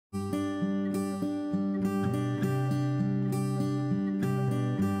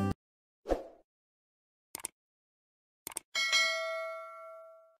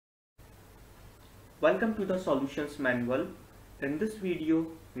Welcome to the solutions manual. In this video,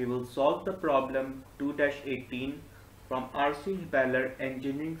 we will solve the problem 2-18 from RC Hibbeler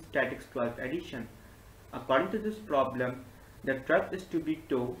Engineering Statics 12th edition. According to this problem, the truck is to be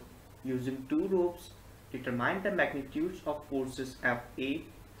towed using two ropes. Determine the magnitudes of forces Fa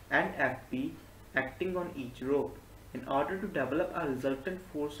and Fb acting on each rope in order to develop a resultant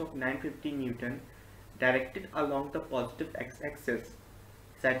force of 950 Newton directed along the positive x-axis.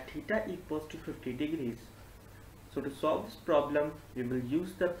 Set theta equals to 50 degrees. So to solve this problem, we will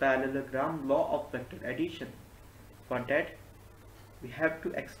use the parallelogram law of vector addition. For that, we have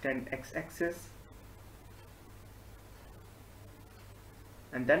to extend x-axis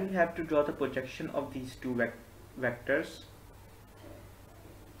and then we have to draw the projection of these two vectors.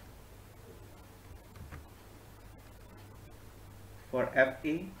 For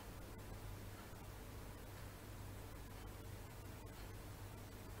Fa,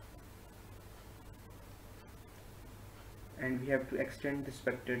 and we have to extend this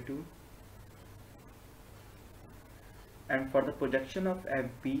vector too, and for the projection of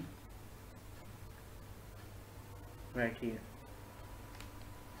Fb, right here.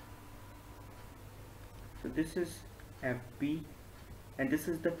 So this is Fb and this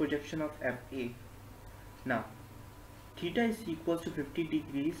is the projection of Fa. Now theta is equals to 50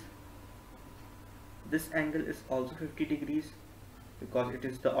 degrees. This angle is also 50 degrees because it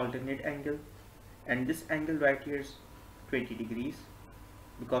is the alternate angle, and this angle right here is 20 degrees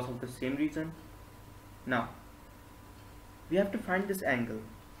because of the same reason. Now we have to find this angle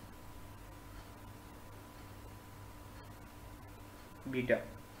beta.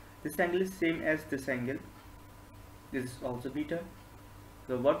 This angle is same as this angle. This is also beta.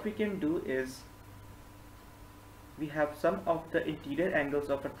 So what we can do is we have sum of the interior angles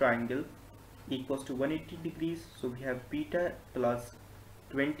of a triangle equals to 180 degrees. So we have beta plus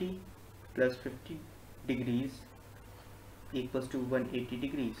 20 plus 50 degrees equals to 180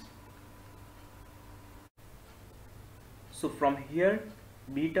 degrees. So from here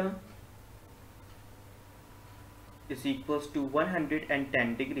beta is equals to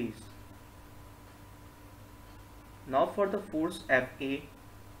 110 degrees. Now for the force Fa,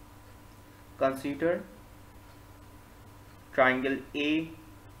 consider triangle A.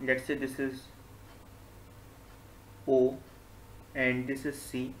 Let's say this is O and this is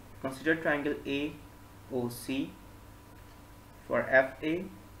C. Consider triangle AOC. For Fa,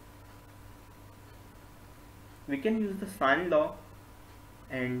 we can use the sine law,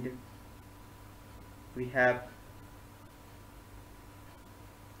 and we have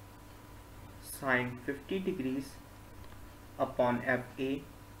sine 50 degrees upon Fa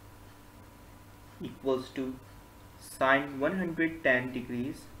equals to sine 110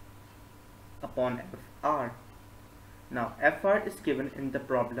 degrees upon Fr. Now Fr is given in the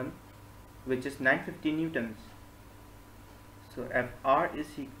problem, which is 950 newtons. So Fr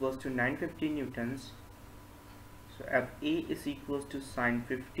is equals to 950 newtons. So Fa is equals to sine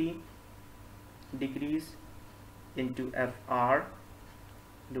 50 degrees into Fr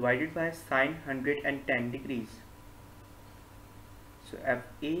divided by sine 110 degrees. So Fa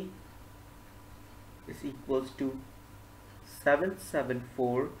is equals to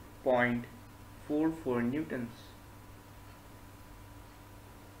 774.44 newtons.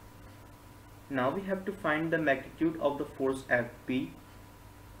 Now we have to find the magnitude of the force Fb.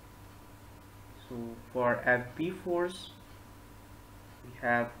 So for Fb force, we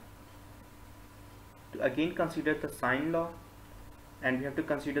have to again consider the sine law, and we have to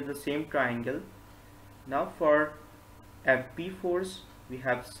consider the same triangle. Now for Fb force, we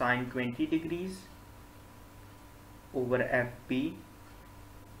have sine 20 degrees over Fb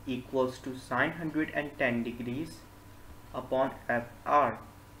equals to sine 110 degrees upon Fr.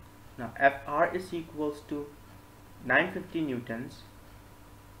 Now Fr is equals to 950 newtons.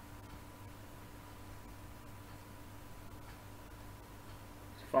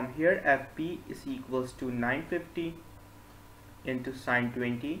 So from here Fb is equals to 950 into sine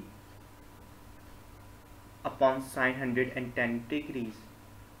 20 upon sine 110 degrees.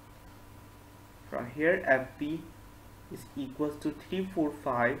 From here Fb is equals to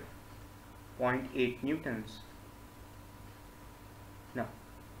 345.8 newtons. Now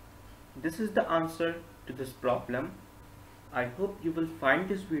this is the answer to this problem. I hope you will find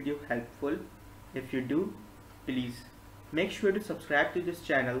this video helpful. If you do, please make sure to subscribe to this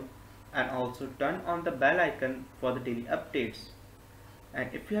channel and also turn on the bell icon for the daily updates.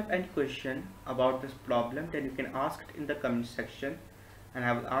 And if you have any question about this problem, then you can ask it in the comment section and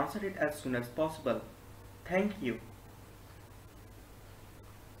I will answer it as soon as possible. Thank you.